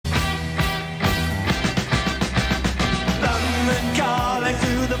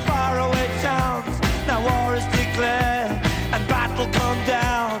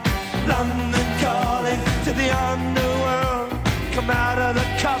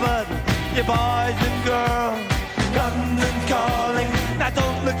covered, you boys and girls. London calling, now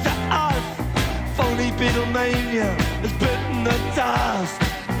don't look to us. Phony Beatlemania has bitten the dust.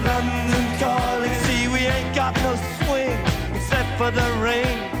 London calling, see we ain't got no swing except for the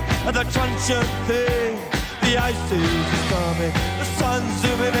rain and the truncheon thing. The ice age is coming, the sun's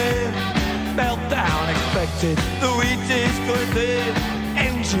zooming in. Meltdown expected, the wheat is going thin.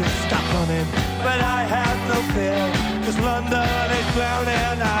 Engines stop running, but I have no fear, 'cause London is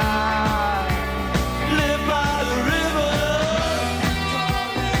drowning. I live by the river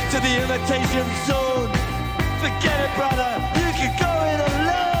to the imitation zone. Forget it, brother, you can go it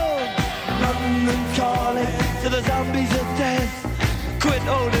alone. London calling to the zombies of death. Quit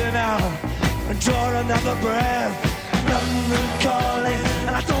holding out and draw another breath. London calling,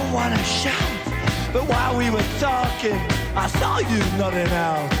 and I don't want to shout, but while we were talking, I saw you nodding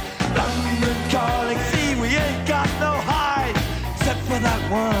out. London calling, see we ain't got no hide, except for that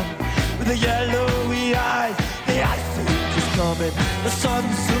one with the yellowy eyes. The ice age is coming, the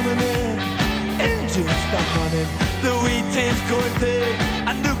sun's zooming in. Engines stop running, the wheat is going thin.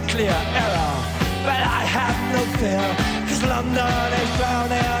 A nuclear error, but I have no fear, 'cause London is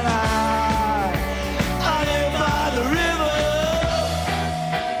drowning. I live by the river.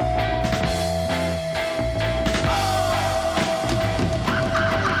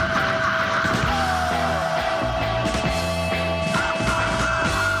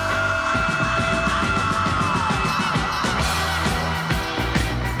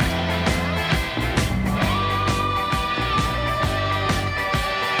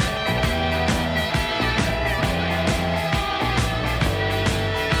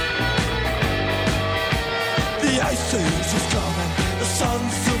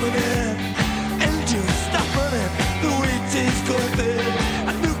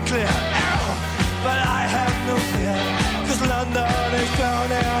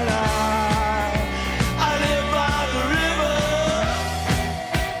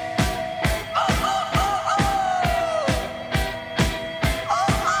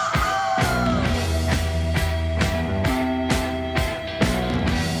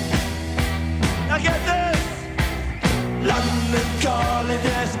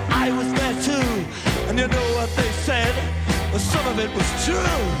 It was true.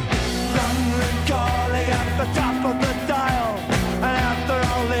 London calling at the top of the dial, and after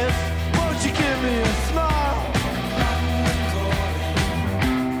all this, won't you give me a smile? London calling.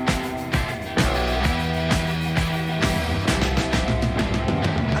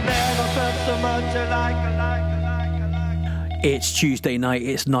 I never felt so much alike. It's Tuesday night,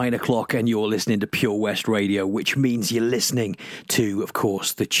 it's 9 o'clock, and you're listening to Pure West Radio, which means you're listening to, of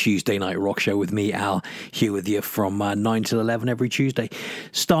course, the Tuesday Night Rock Show with me, Al, here with you from 9 till 11 every Tuesday.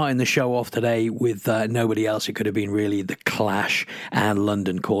 Starting the show off today with nobody else. It could have been really The Clash and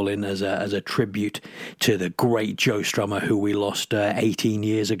London Calling as a tribute to the great Joe Strummer, who we lost 18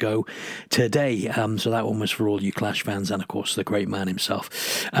 years ago today. So that one was for all you Clash fans and, of course, the great man himself.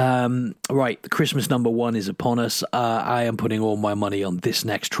 Right, Christmas number one is upon us. I am putting all my money on this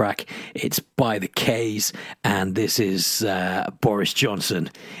next track. It's by the K's, and this is Boris Johnson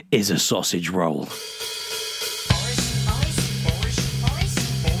is a Sausage Roll.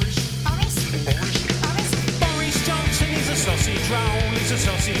 Sausage roll, he's a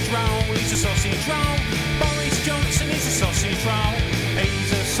sausage roll, he's a sausage roll. Boris Johnson is a sausage roll,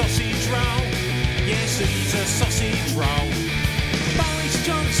 he's a sausage roll. Yes, he's a sausage roll. Boris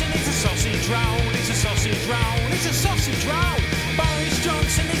Johnson is a sausage roll, he's a sausage roll, he's a sausage roll. Boris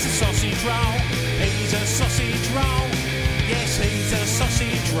Johnson is a sausage roll, he's a sausage roll. Yes, he's a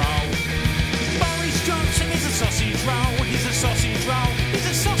sausage roll. Boris Johnson is a sausage roll, he's a sausage roll, he's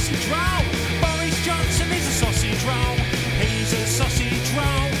a sausage roll. Boris Johnson is a sausage roll. He's a sausage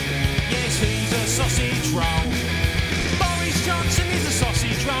roll. Yes, he's a sausage roll. Boris Johnson is a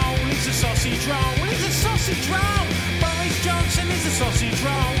sausage roll. He's a sausage roll. He's a sausage roll. Boris Johnson is a sausage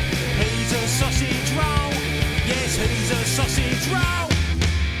roll. He's a sausage roll. Yes, he's a sausage roll.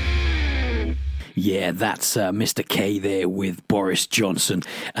 Yeah, that's Mr. K there with Boris Johnson.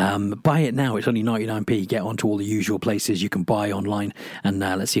 Buy it now. It's only 99p. Get onto all the usual places you can buy online. And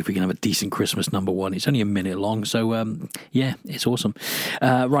let's see if we can have a decent Christmas number one. It's only a minute long. So, yeah, it's awesome.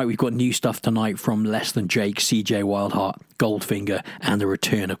 Right, we've got new stuff tonight from Less Than Jake, CJ Wildheart, Goldfinger, and the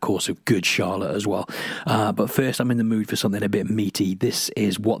return, of course, of Good Charlotte as well. But first, I'm in the mood for something a bit meaty. This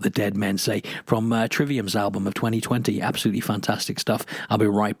is What the Dead Men Say from Trivium's album of 2020. Absolutely fantastic stuff. I'll be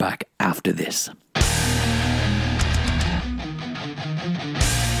right back after this.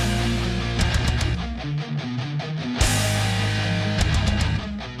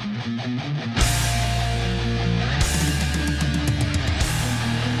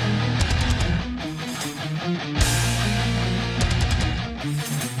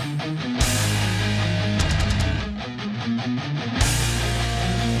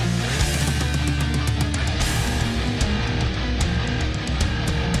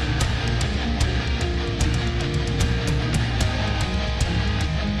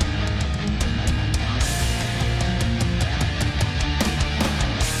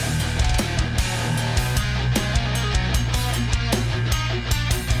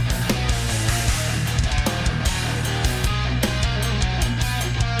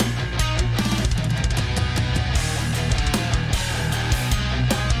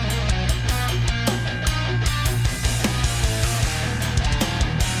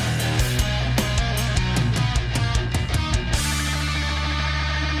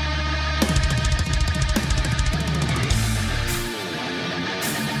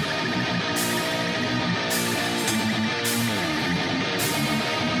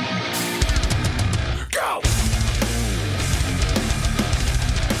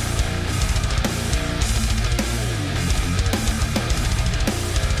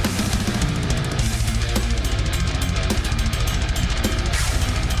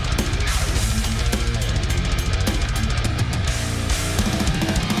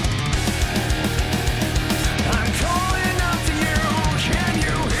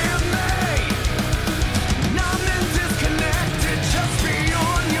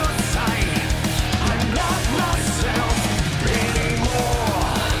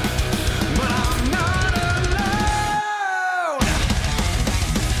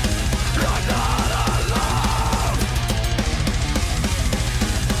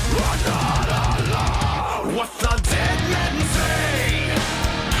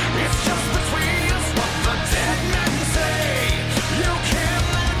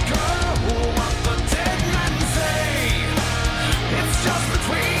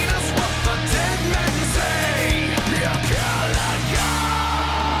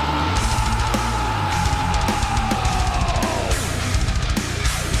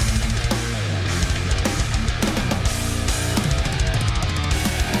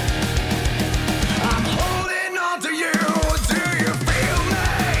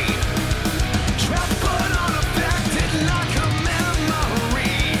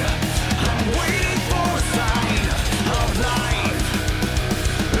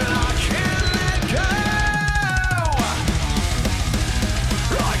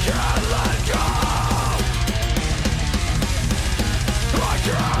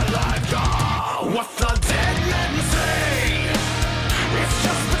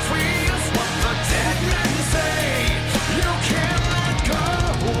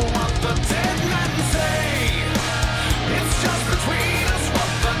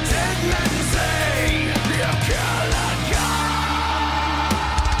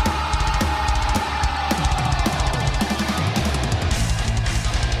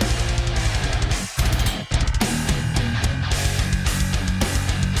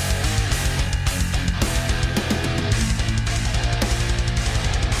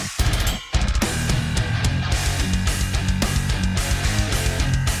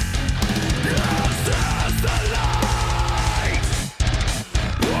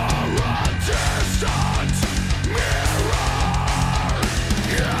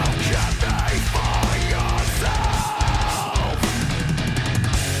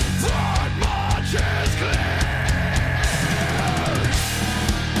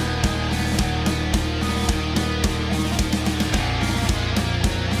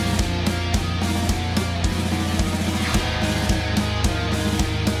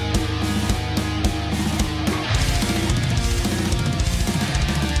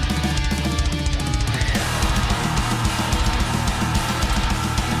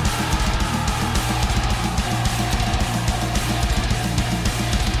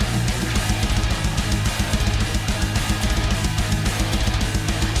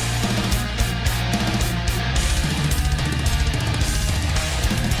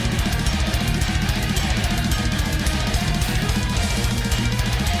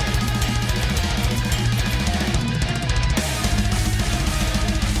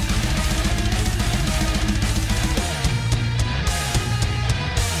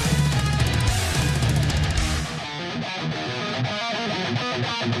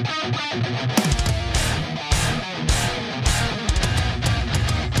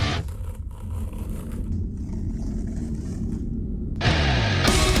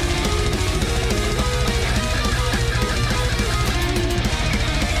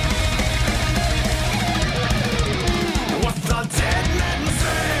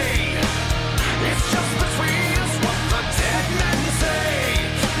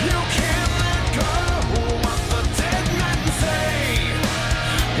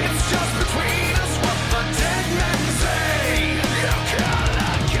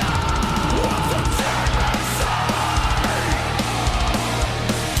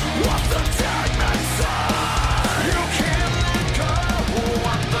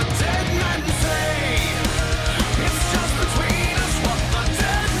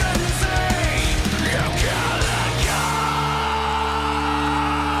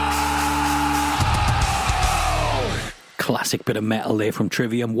 classic bit of metal there from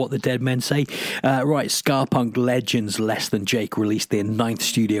Trivium, What the Dead Men Say. Right, ska punk legends Less Than Jake released their 9th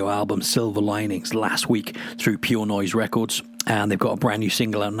studio album, Silver Linings, last week through Pure Noise Records. And they've got a brand new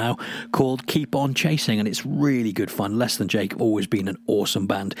single out now called Keep On Chasing, and it's really good fun. Less Than Jake always been an awesome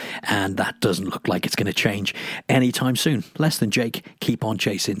band, and that doesn't look like it's going to change anytime soon. Less Than Jake, Keep On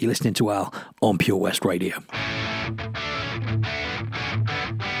Chasing. You're listening to Al on Pure West Radio.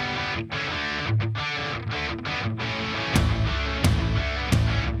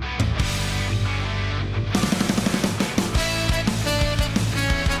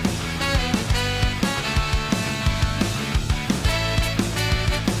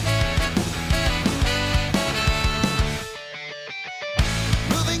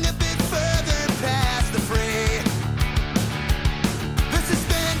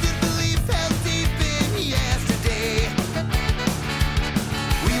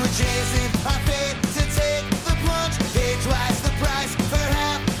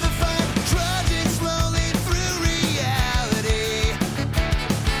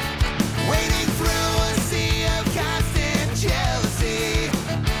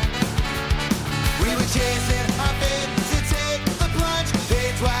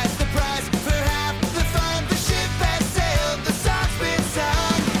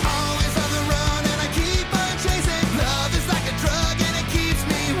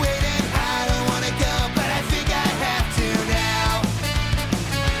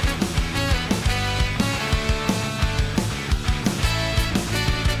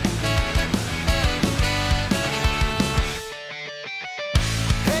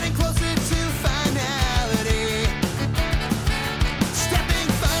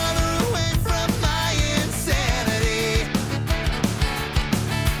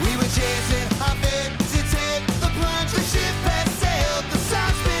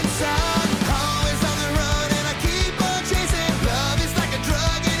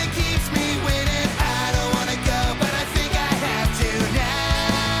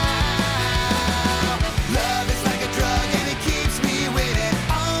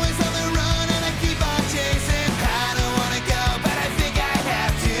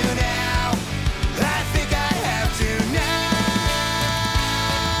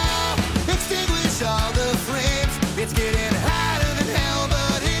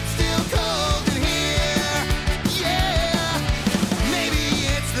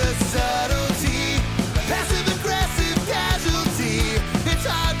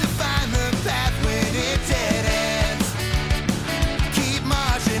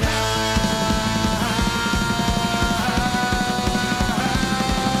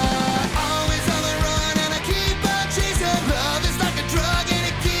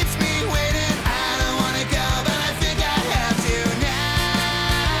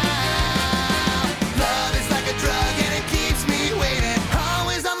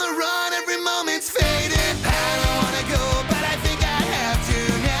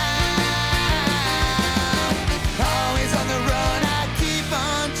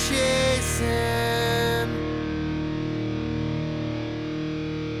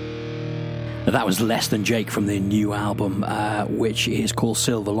 That was Less Than Jake from their new album, which is called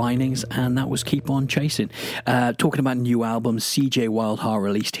Silver Linings, and that was Keep On Chasing. Talking about new albums, CJ Wildheart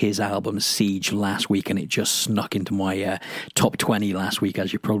released his album Siege last week, and it just snuck into my top 20 last week,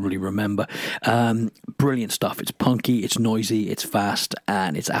 as you probably remember. Brilliant stuff. It's punky, it's noisy, it's fast,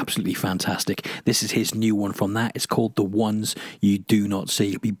 and it's absolutely fantastic. This is his new one from that. It's called The Ones You Do Not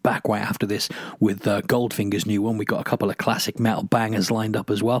See. He'll be back right after this with Goldfinger's new one. We've got a couple of classic metal bangers lined up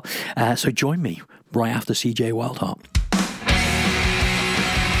as well. So join me right after CJ Wildheart.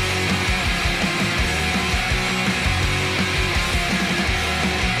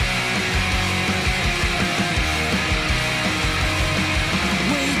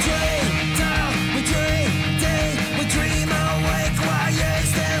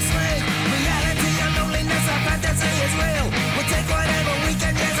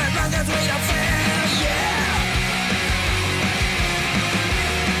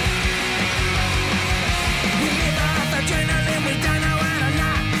 We live our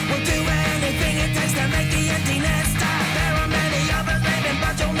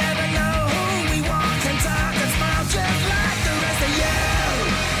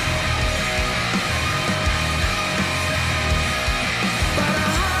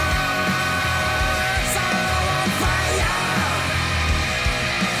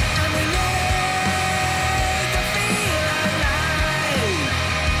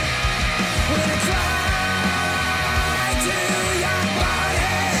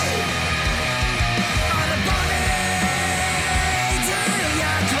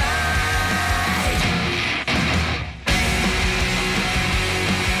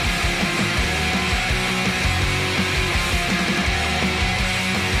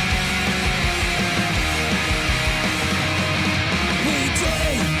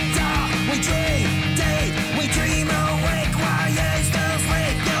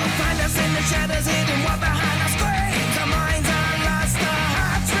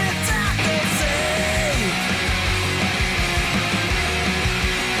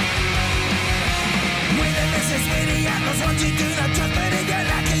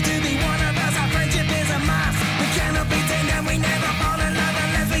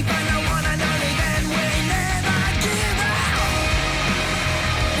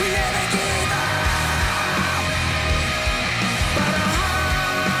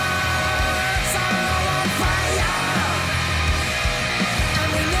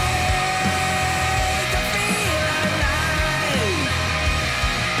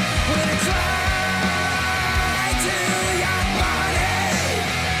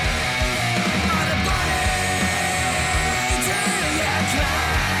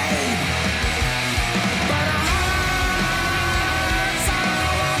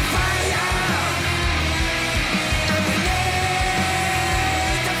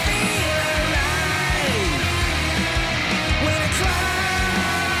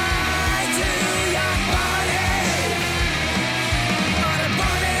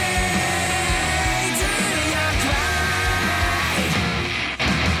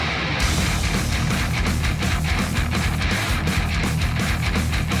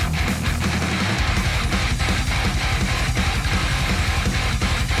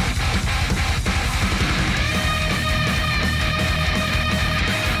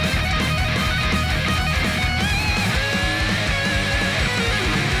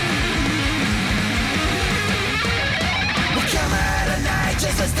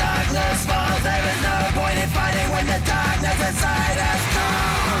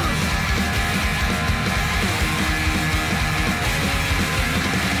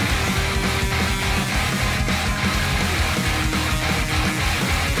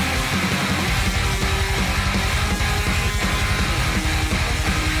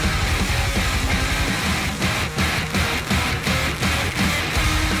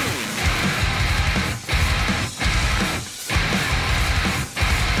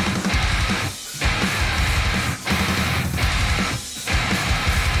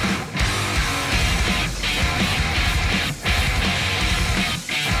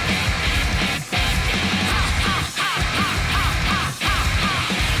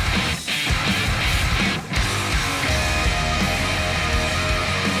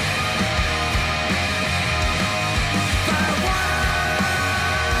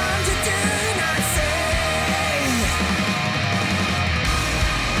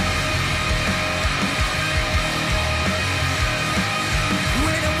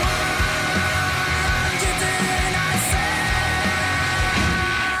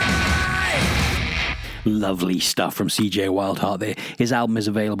Lovely stuff from CJ Wildheart there. His album is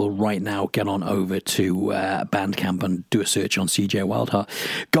available right now. Get on over to Bandcamp and do a search on CJ Wildheart.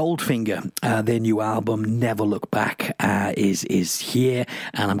 Goldfinger, their new album Never Look Back, is here,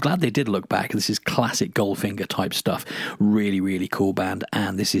 and I'm glad they did look back. This is classic Goldfinger type stuff. Really, really cool band,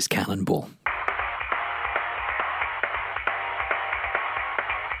 and this is Cannonball.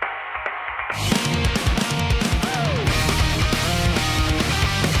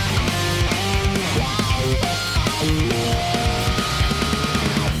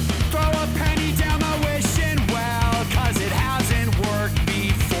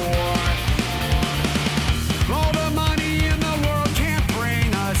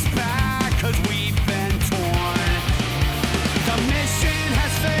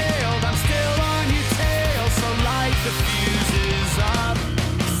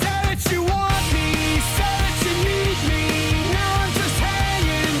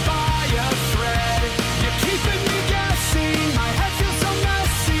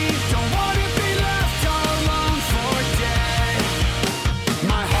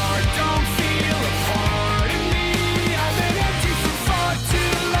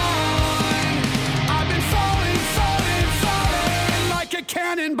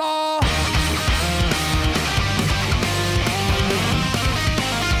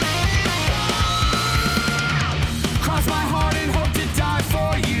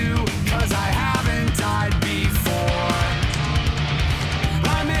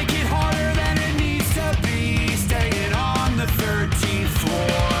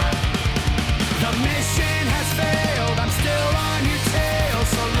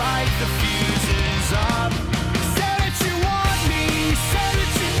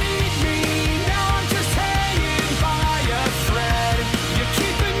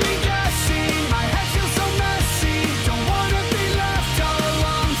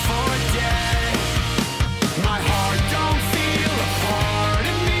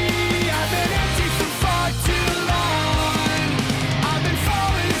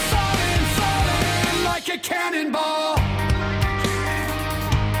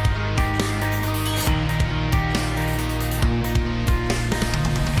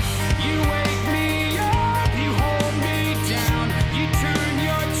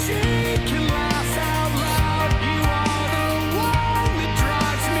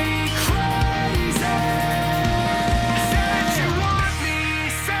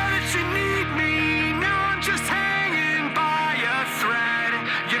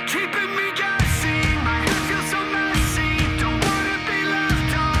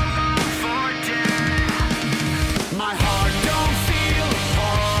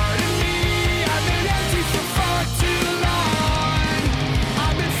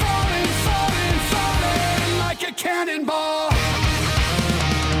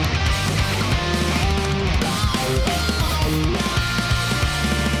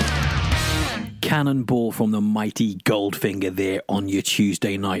 Cannonball from the mighty Goldfinger there on your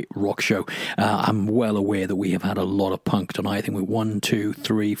Tuesday night rock show. I'm well aware that we have had a lot of punk tonight. I think we're 1, 2,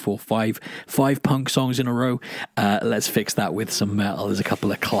 3, 4, 5 punk songs in a row. Let's fix that with some metal. There's a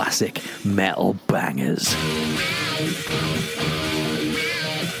couple of classic metal bangers.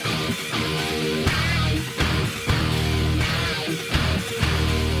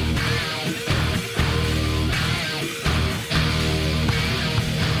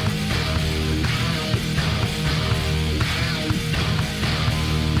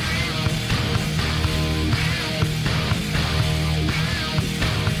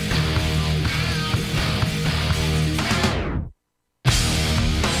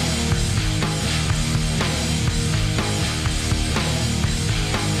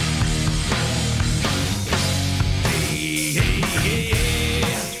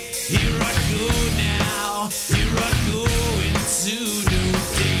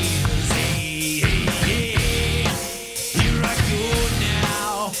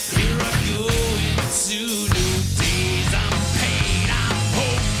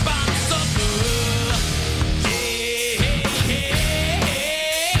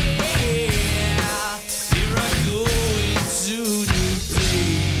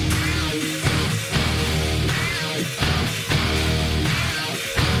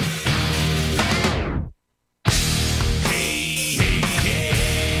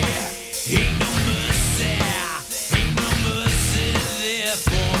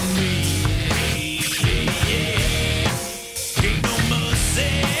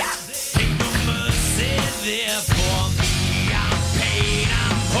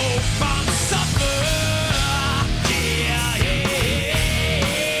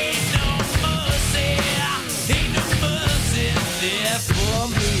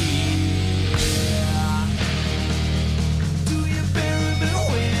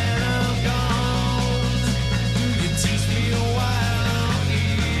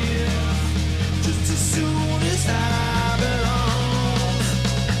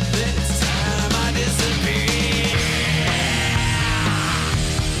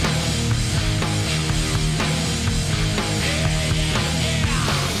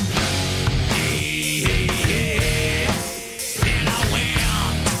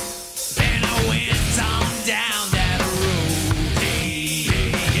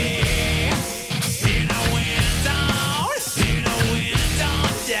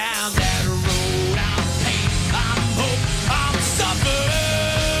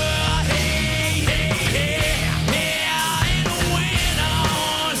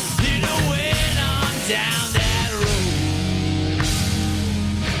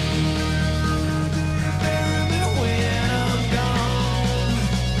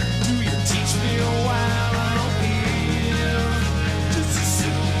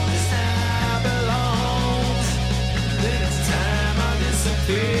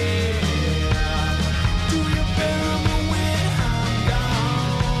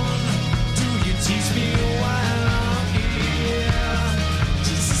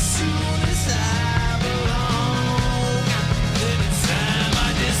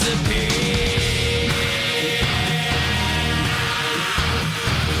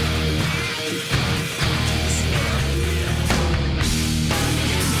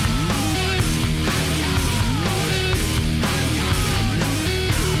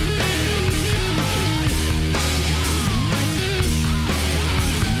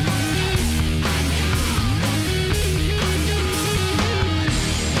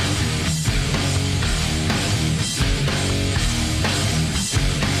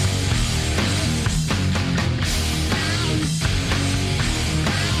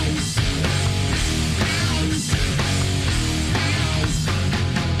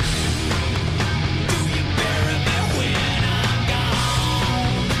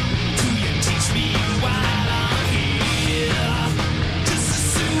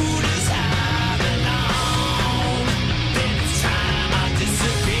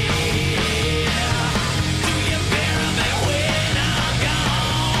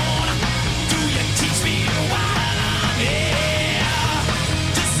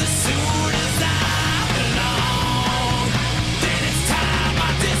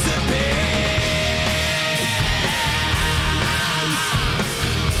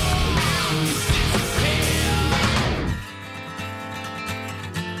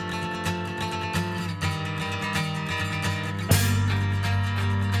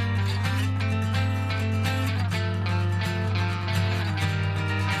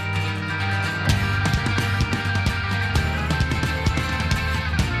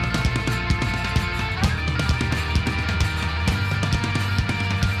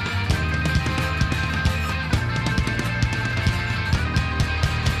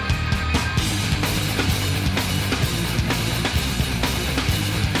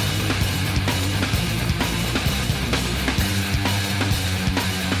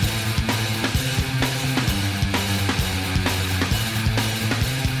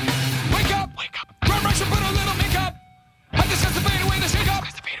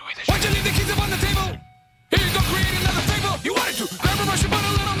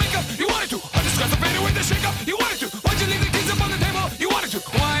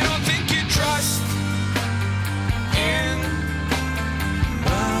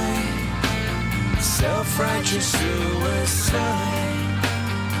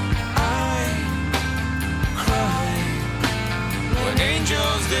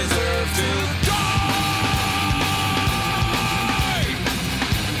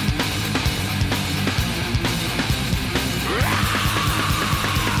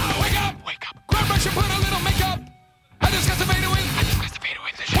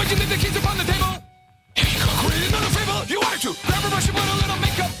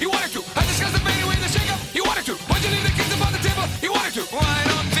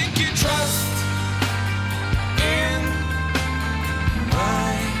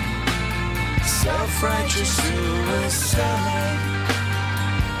 self-righteous suicide.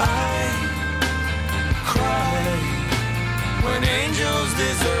 I cry when angels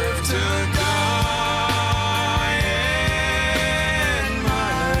deserve to die. In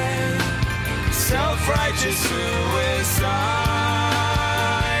my self-righteous suicide,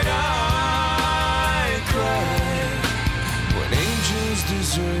 I cry when angels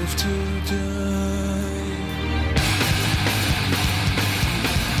deserve to die.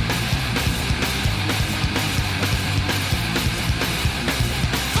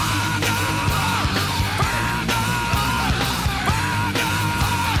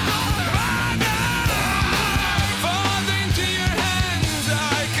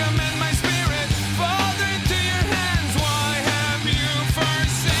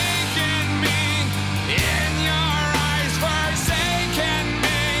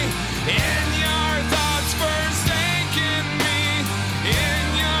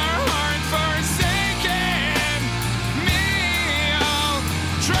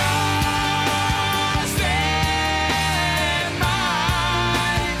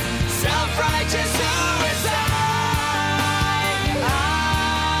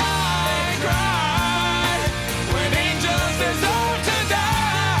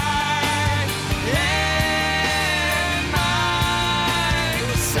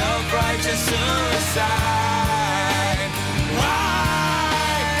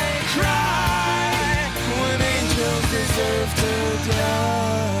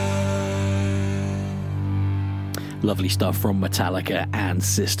 Lovely stuff from Metallica and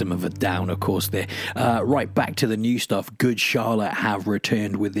System of a Down, of course, there. Right, back to the new stuff. Good Charlotte have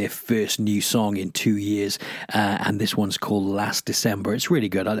returned with their first new song in 2 years, and this one's called Last December. It's really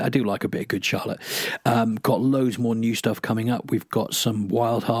good. I do like a bit of Good Charlotte. Got loads more new stuff coming up. We've got some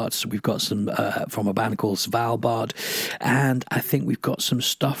Wild Hearts. We've got some from a band called Svalbard, and I think we've got some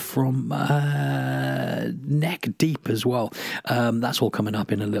stuff from Neck Deep as well. That's all coming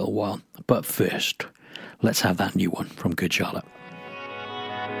up in a little while. But first, let's have that new one from Good Charlotte.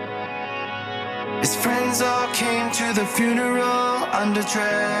 His friends all came to the funeral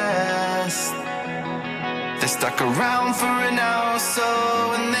underdressed. They stuck around for an hour or so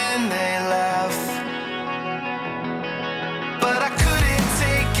and then they left. But I couldn't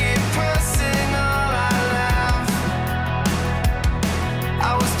take it personal, I laughed.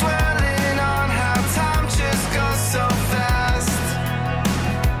 I was dwelling on how time just goes so fast.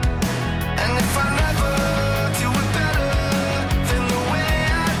 And if I never do it better than the way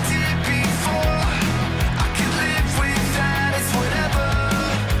I did before, I could live with that, it's whatever.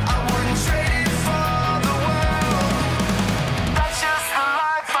 I wouldn't trade it for the world. That's just the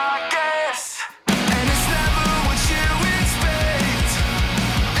life I gave.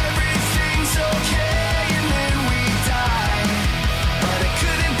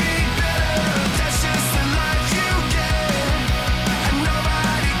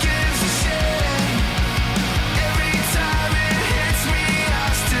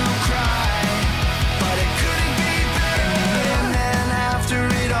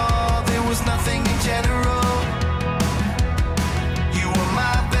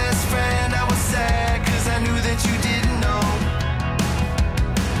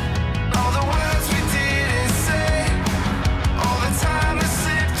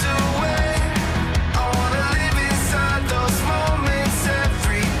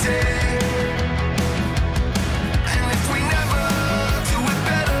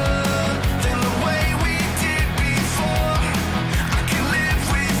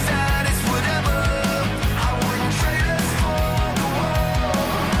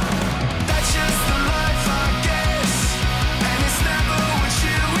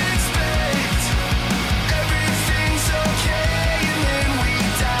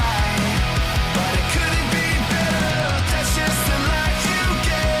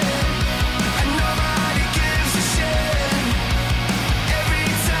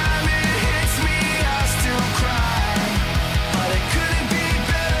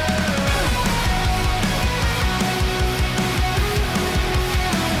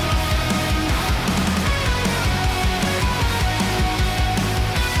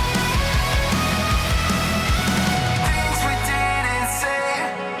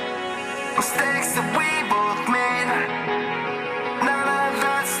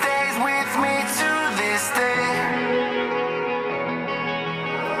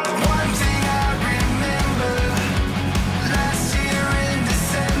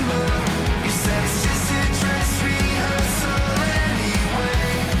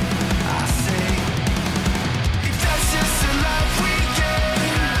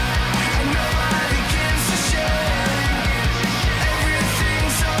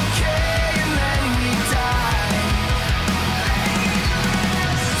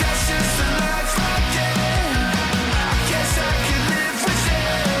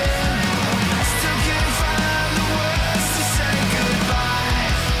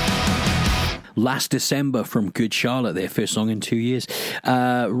 Last December from Good Charlotte, their first song in 2 years.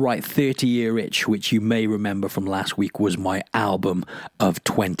 Right, 30 Year Itch, which you may remember from last week, was my album of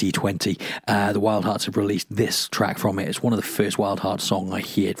 2020. The Wild Hearts have released this track from it. It's one of the first Wild Hearts songs I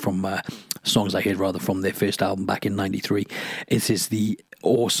heard from their first album back in '93. It is the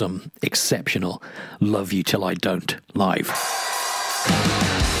awesome, exceptional Love You Till I Don't live.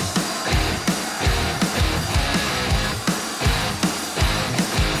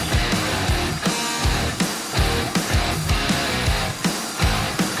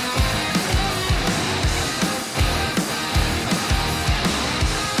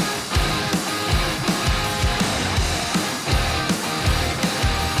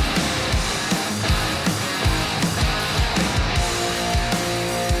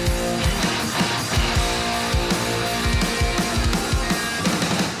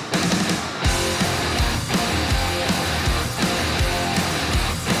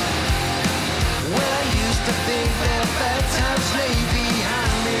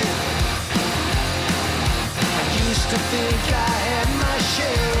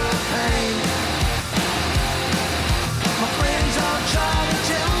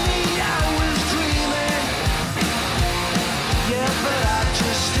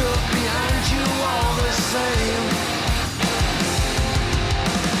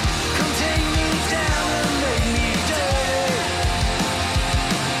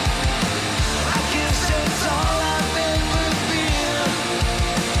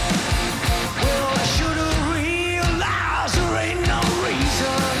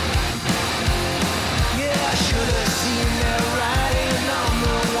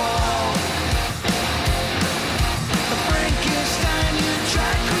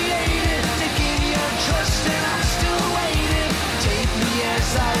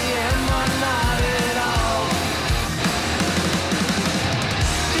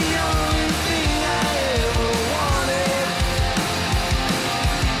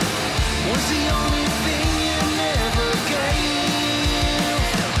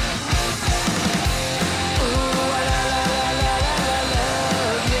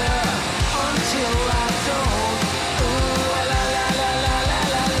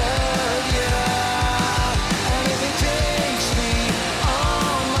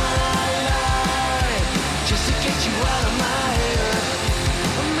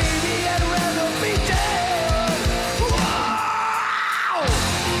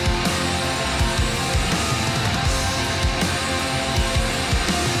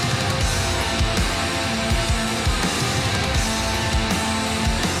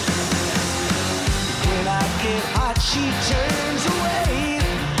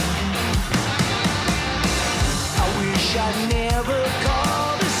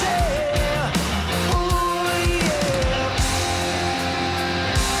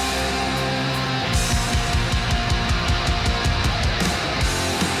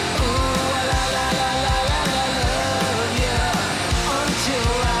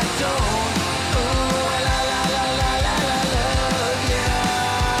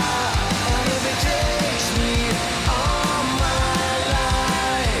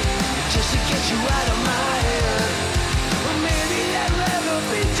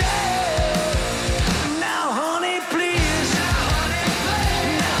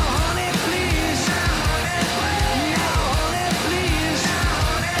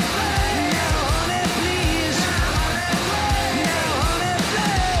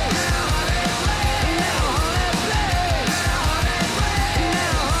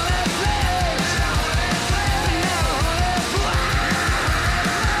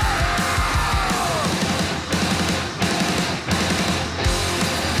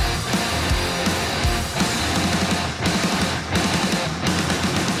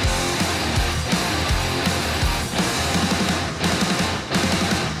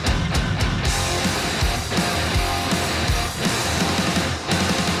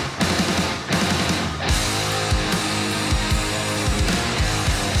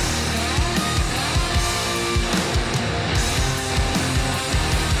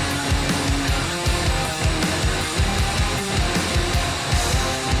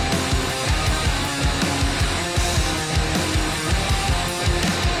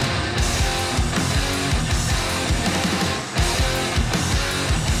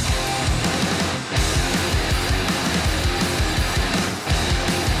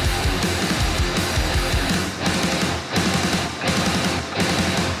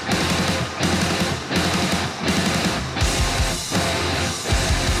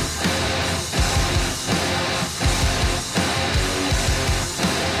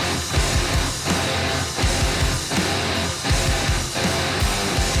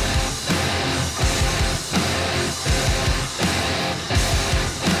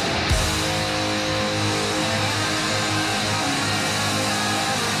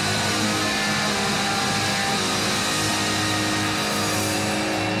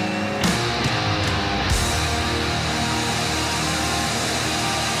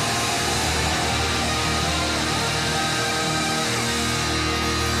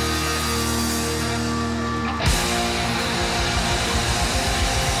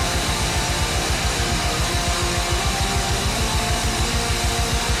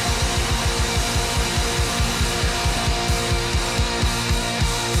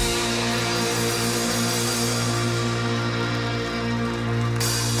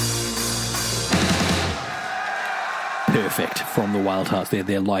 Perfect from the Wild Hearts,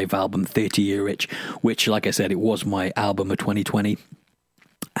 their live album 30 Year Itch, which, like I said, it was my album of 2020.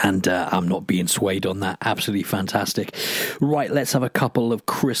 And I'm not being swayed on that. Absolutely fantastic. Right, let's have a couple of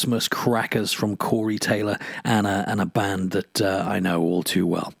Christmas crackers from Corey Taylor and a band that I know all too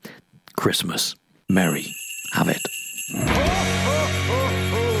well. Christmas. Merry. Have it.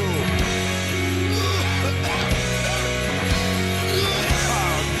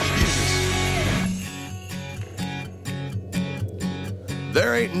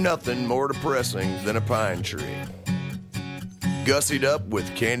 There ain't nothing more depressing than a pine tree, gussied up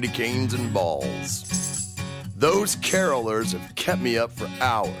with candy canes and balls. Those carolers have kept me up for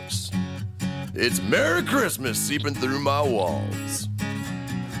hours. It's Merry Christmas seeping through my walls.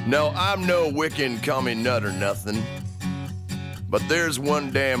 No, I'm no Wiccan commie nut or nothing, but there's one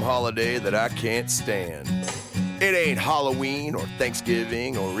damn holiday that I can't stand. It ain't Halloween or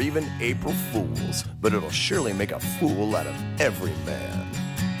Thanksgiving or even April Fools, but it'll surely make a fool out of every man.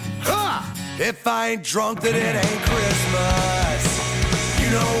 Ha! If I ain't drunk, then it ain't Christmas. You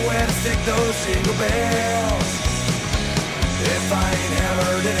know where to stick those jingle bells. If I ain't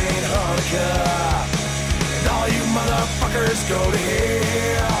hammered, it ain't Hanukkah. And all you motherfuckers go to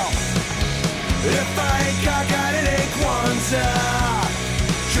hell. If I ain't cockeyed, it ain't Kwanzaa.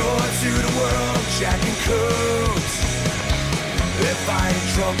 Joy to the world, Jack and Coots. If I ain't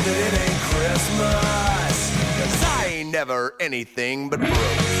drunk, then it ain't Christmas. 'Cause I ain't never anything but broke.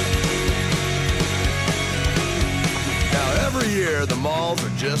 Now every year the malls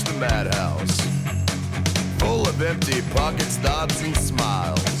are just a madhouse, full of empty pockets, thoughts, and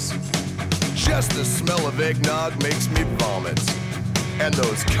smiles. Just the smell of eggnog makes me vomit, and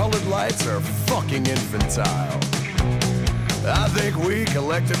those colored lights are fucking infantile. I think we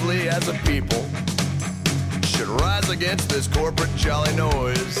collectively as a people should rise against this corporate jolly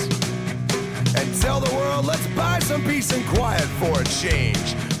noise and tell the world, let's buy some peace and quiet for a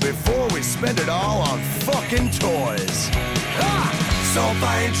change before we spend it all on fucking toys. Ha! So if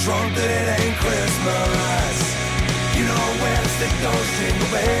I ain't drunk, then it ain't Christmas. You know where to stick those jingle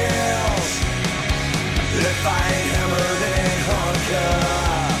bells. If I ain't hammered, it ain't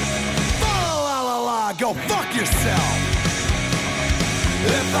Hanukkah. La la la la, go fuck yourself.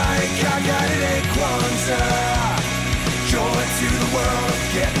 If I ain't cockeyed, it ain't Kwanzaa. Joy to the world of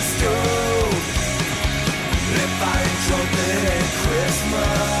getting stoned. If I ain't drunk, then it ain't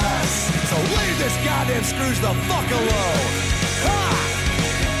Christmas. So leave this goddamn Scrooge the fuck alone. Ha!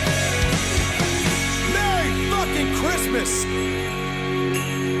 Merry fucking Christmas!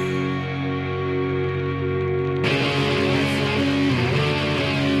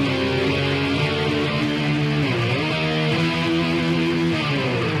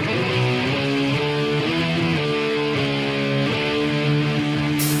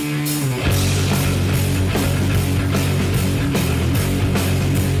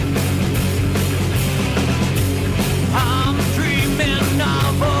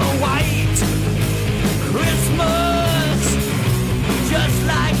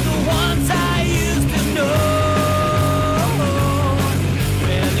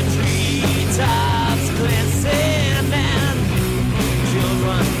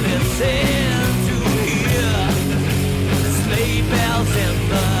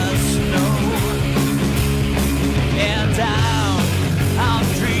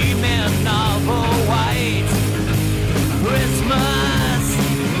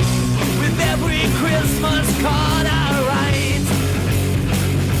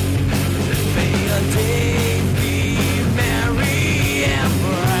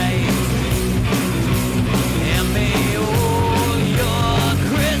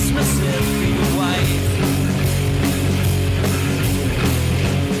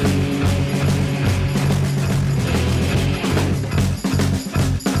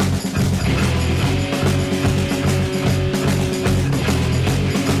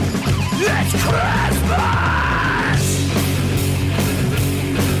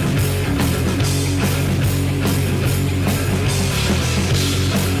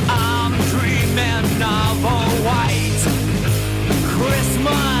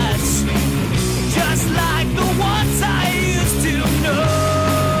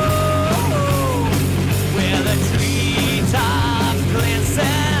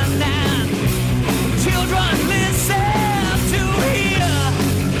 Children listen to hear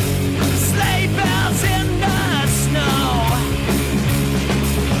sleigh bells.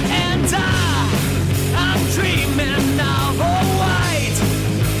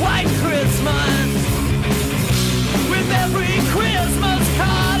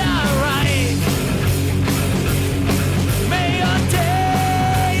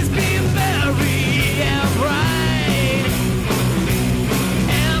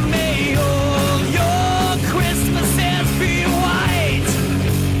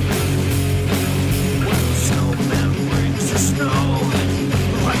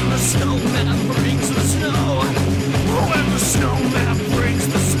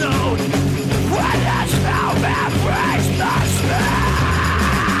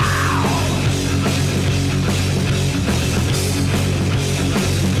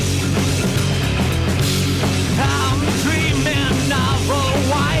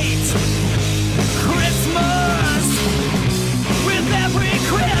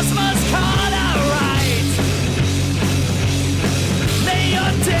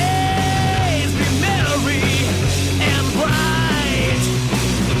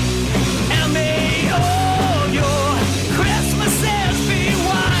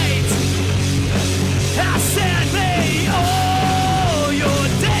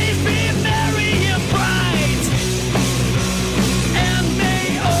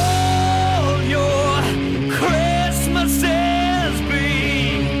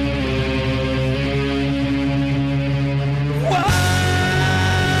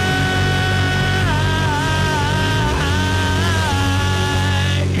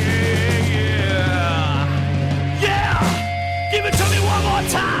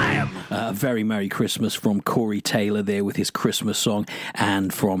 Very Merry Christmas from Corey Taylor there with his Christmas song,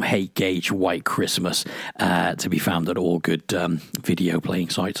 and from Hate Gauge, White Christmas, to be found at all good video playing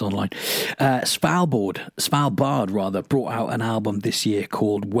sites online. Svalbard rather, brought out an album this year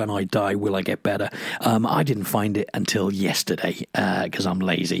called When I Die Will I Get Better. I didn't find it until yesterday because I'm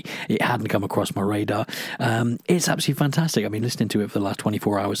lazy. It hadn't come across my radar. It's absolutely fantastic. I've been listening to it for the last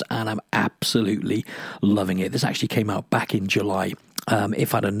 24 hours and I'm absolutely loving it. This actually came out back in July.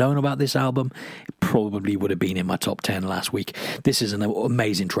 If I'd have known about this album, it probably would have been in my top 10 last week. This is an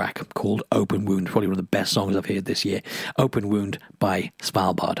amazing track called Open Wound, probably one of the best songs I've heard this year. Open Wound by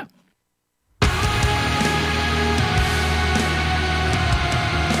Svalbard.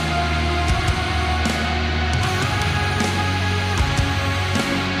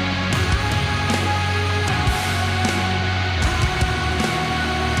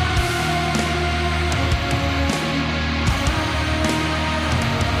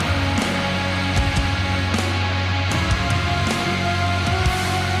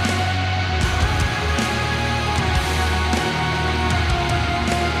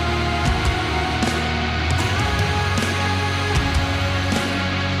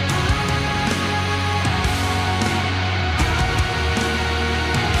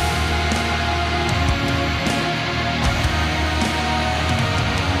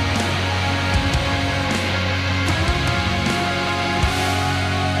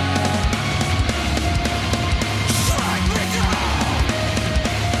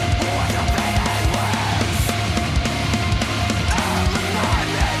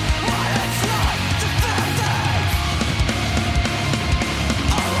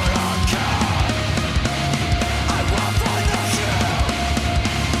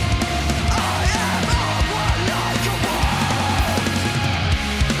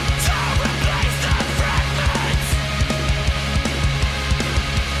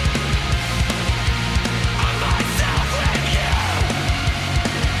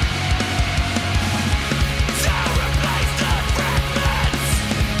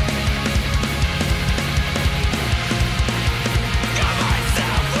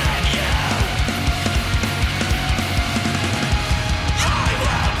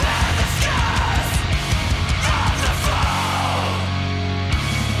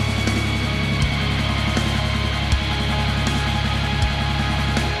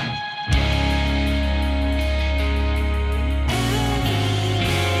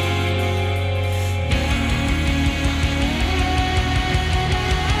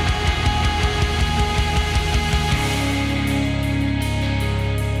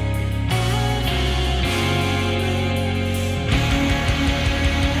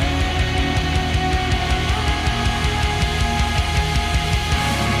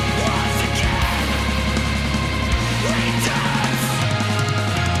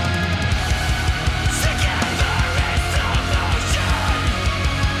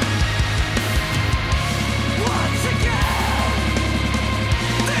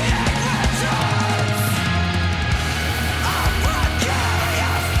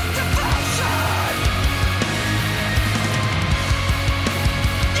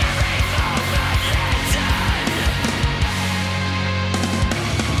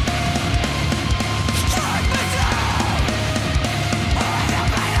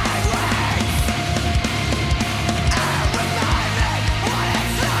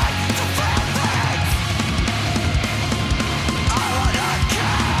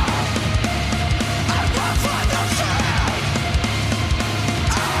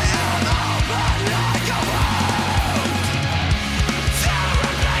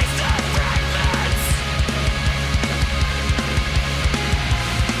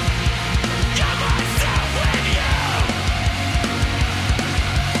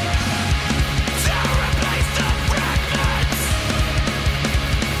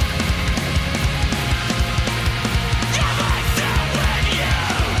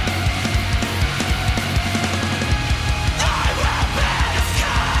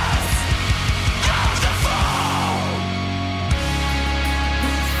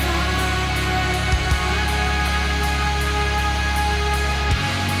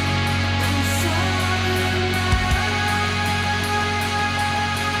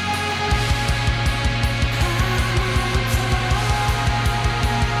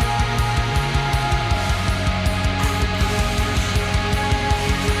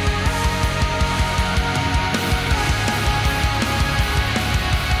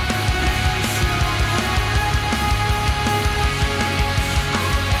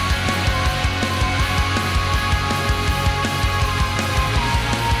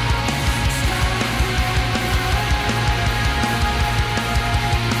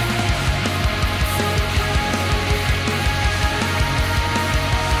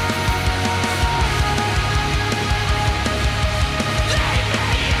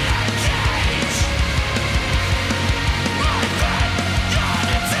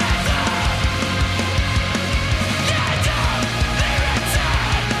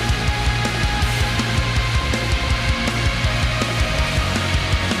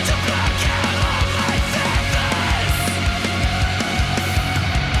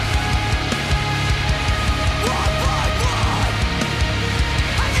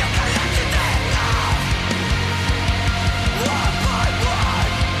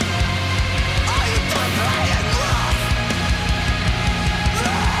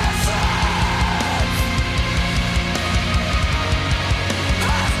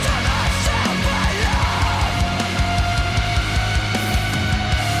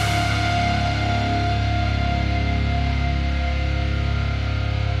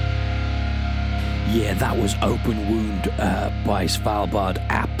 Yeah, that was Open Wound by Svalbard.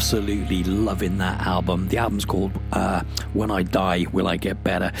 Absolutely loving that album. The album's called When I Die, Will I Get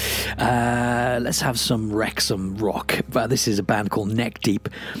Better? Let's have some Wrexham rock. This is a band called Neck Deep.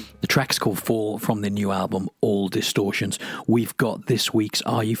 The track's called Fall from the new album, All Distortions. We've got this week's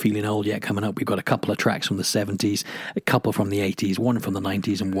Are You Feeling Old Yet coming up. We've got a couple of tracks from the 70s, a couple from the 80s, one from the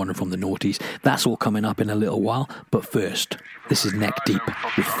 90s and one from the noughties. That's all coming up in a little while. But first, this is Neck Deep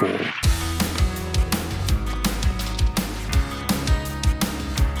with Fall.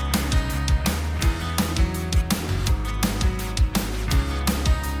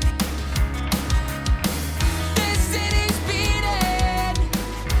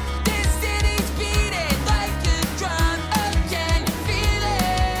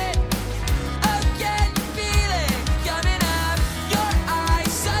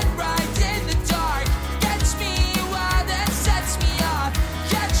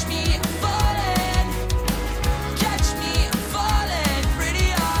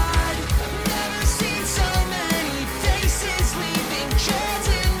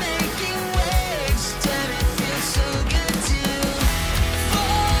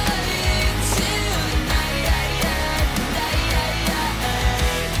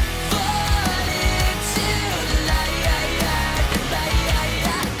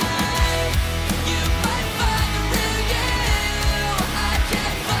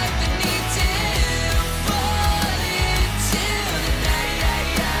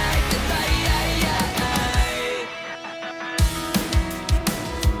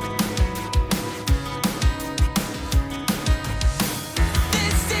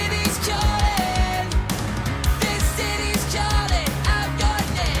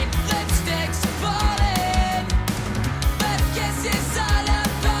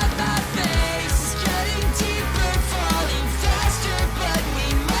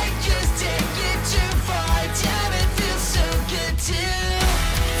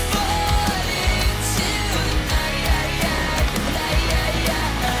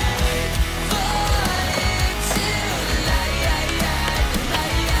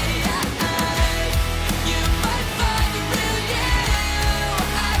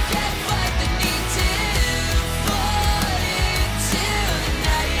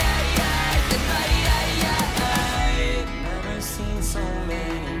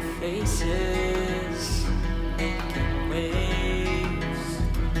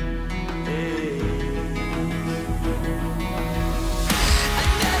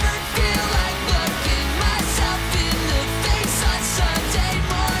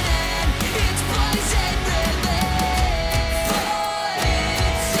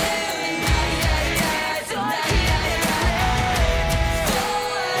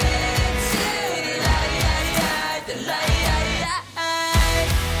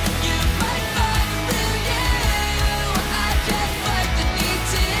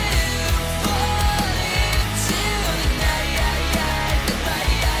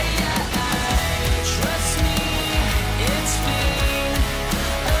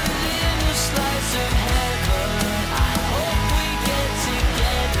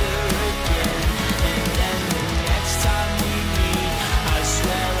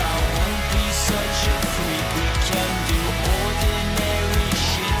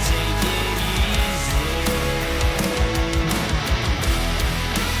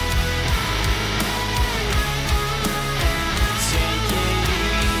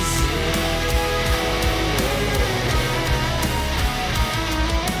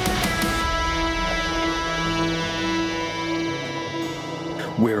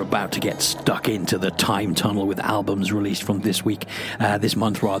 We're about to get stuck into the time tunnel with albums released from this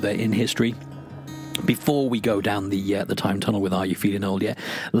month in history. Before we go down the time tunnel with Are You Feeling Old Yet,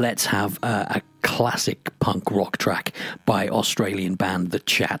 let's have a classic punk rock track by Australian band The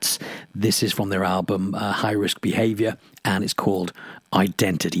Chats. This is from their album High Risk Behaviour, and it's called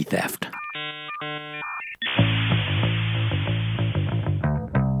Identity Theft.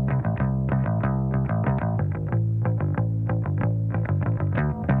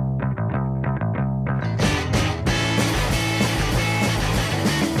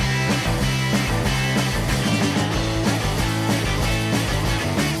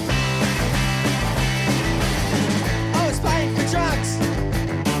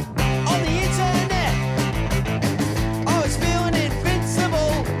 On the internet, I was feeling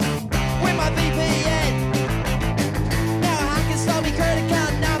invincible.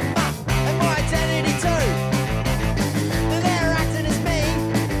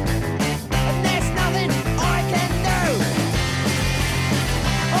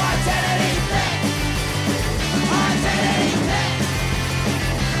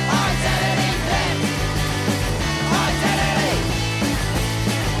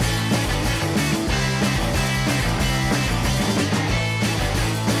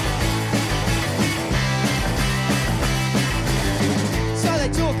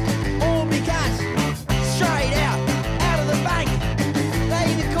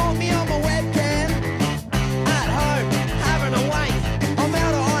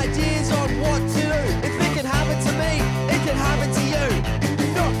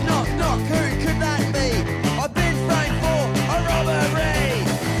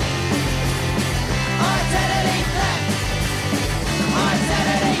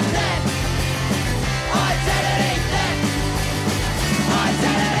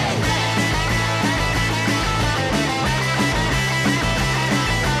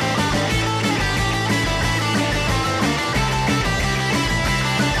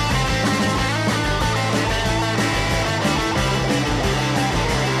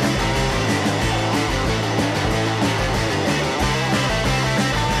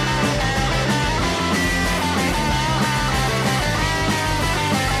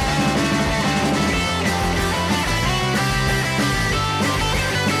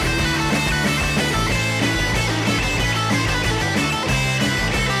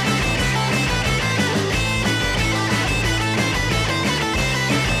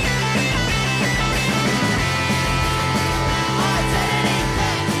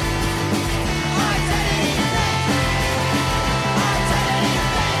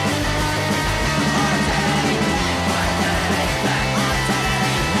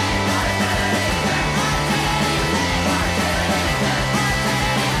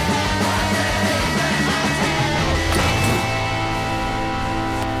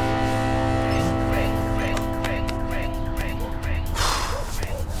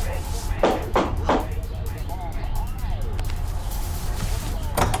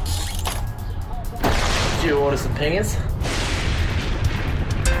 Do you order some pingers?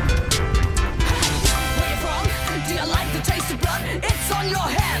 Where you from? Do you like the taste of blood? It's on your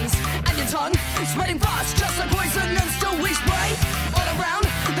hands and your tongue, spreading fast just like poison, and still we spray all around.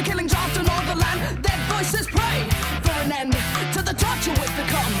 The killing draft on all the land. Their voices pray for an end to the torture we've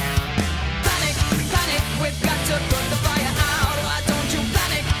become. Panic, panic, we've got to put the fire out. Why don't you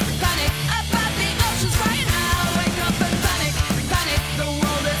panic, panic about the oceans right now? Wake up and panic, panic. The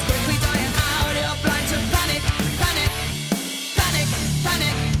world is quickly dying out. You're blind to panic, panic, panic,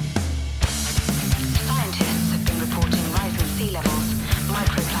 panic. Scientists have been reporting rising sea levels,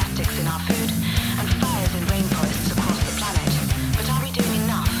 microplastics in our food, and fires in rainforests across the planet. But are we doing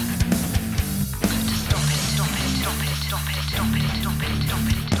enough to stop it, stop it, stop it, stop it, stop it, stop it, stop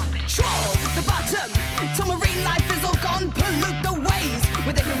it, stop it? Troll the bottom till marine life is all gone. Pollute the waves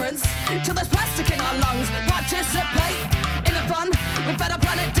with ignorance till there's plastic in our lungs. Participate